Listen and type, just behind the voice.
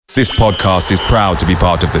This podcast is proud to be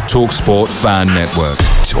part of the TalkSport Fan Network.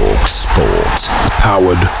 TalkSport.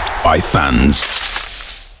 Powered by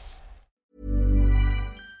fans.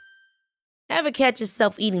 Ever catch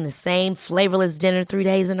yourself eating the same flavorless dinner 3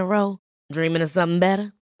 days in a row? Dreaming of something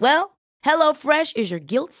better? Well, HelloFresh is your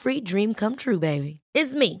guilt-free dream come true, baby.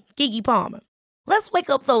 It's me, Keke Palmer. Let's wake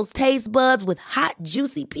up those taste buds with hot,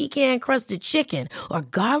 juicy pecan-crusted chicken or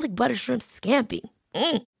garlic butter shrimp scampi.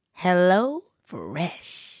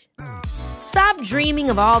 HelloFresh. Stop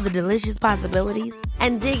dreaming of all the delicious possibilities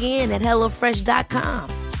and dig in at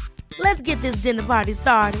HelloFresh.com. Let's get this dinner party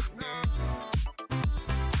started.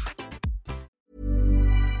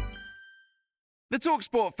 The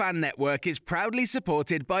TalkSport Fan Network is proudly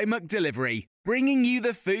supported by McDelivery, bringing you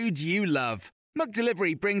the food you love.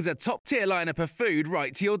 McDelivery brings a top-tier lineup of food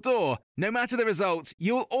right to your door. No matter the result,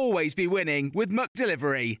 you'll always be winning with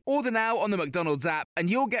McDelivery. Order now on the McDonald's app and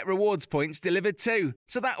you'll get rewards points delivered too.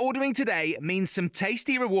 So that ordering today means some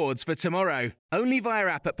tasty rewards for tomorrow. Only via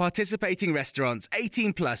app at participating restaurants.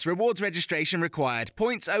 18 plus. Rewards registration required.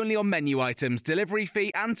 Points only on menu items. Delivery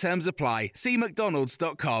fee and terms apply. See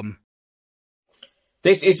mcdonalds.com.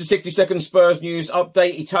 This is the 60-second Spurs news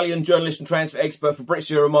update. Italian journalist and transfer expert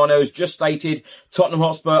Fabrizio Romano has just stated Tottenham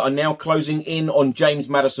Hotspur are now closing in on James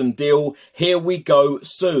Maddison deal. Here we go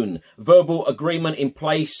soon. Verbal agreement in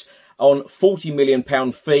place on £40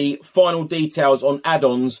 million fee. Final details on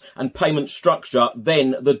add-ons and payment structure.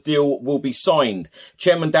 Then the deal will be signed.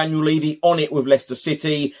 Chairman Daniel Levy on it with Leicester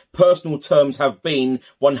City. Personal terms have been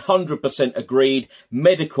 100% agreed.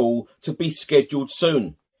 Medical to be scheduled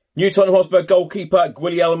soon. New Tottenham Hotspur goalkeeper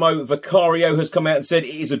Guillermo Vicario has come out and said,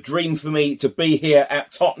 it is a dream for me to be here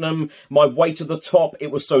at Tottenham. My way to the top,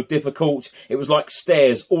 it was so difficult. It was like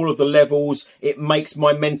stairs, all of the levels. It makes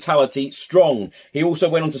my mentality strong. He also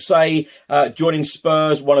went on to say, joining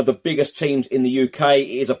Spurs, one of the biggest teams in the UK.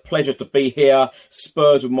 It is a pleasure to be here.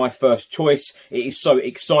 Spurs were my first choice. It is so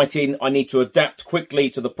exciting. I need to adapt quickly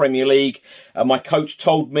to the Premier League. My coach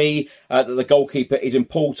told me that the goalkeeper is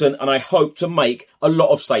important and I hope to make a lot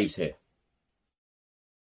of saves here.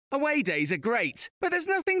 Away days are great, but there's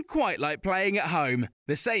nothing quite like playing at home.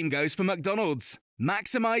 The same goes for McDonald's.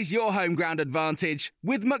 Maximise your home ground advantage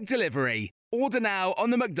with McDelivery. Order now on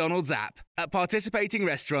the McDonald's app. At participating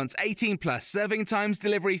restaurants, 18 plus, serving times,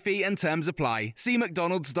 delivery fee and terms apply. See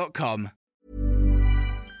mcdonalds.com.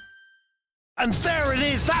 And there it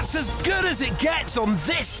is, that's as good as it gets on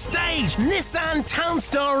this stage. Nissan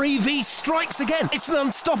Townstar EV strikes again. It's an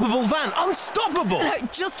unstoppable van, unstoppable.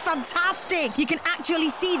 Look, just fantastic. You can actually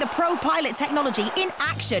see the Pro Pilot technology in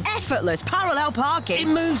action. Effortless parallel parking.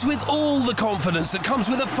 It moves with all the confidence that comes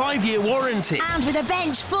with a 5-year warranty. And with a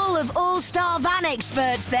bench full of all-star van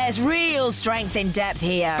experts, there's real strength in depth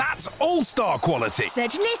here. That's all-star quality.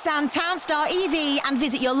 Search Nissan Townstar EV and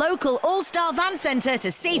visit your local all-star van centre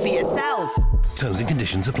to see for yourself. Terms and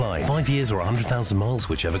conditions apply. 5 years or 100,000 miles,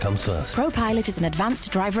 whichever comes first. ProPilot is an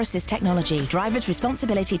advanced driver assist technology. Driver's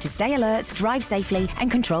responsibility to stay alert, drive safely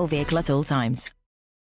and control vehicle at all times.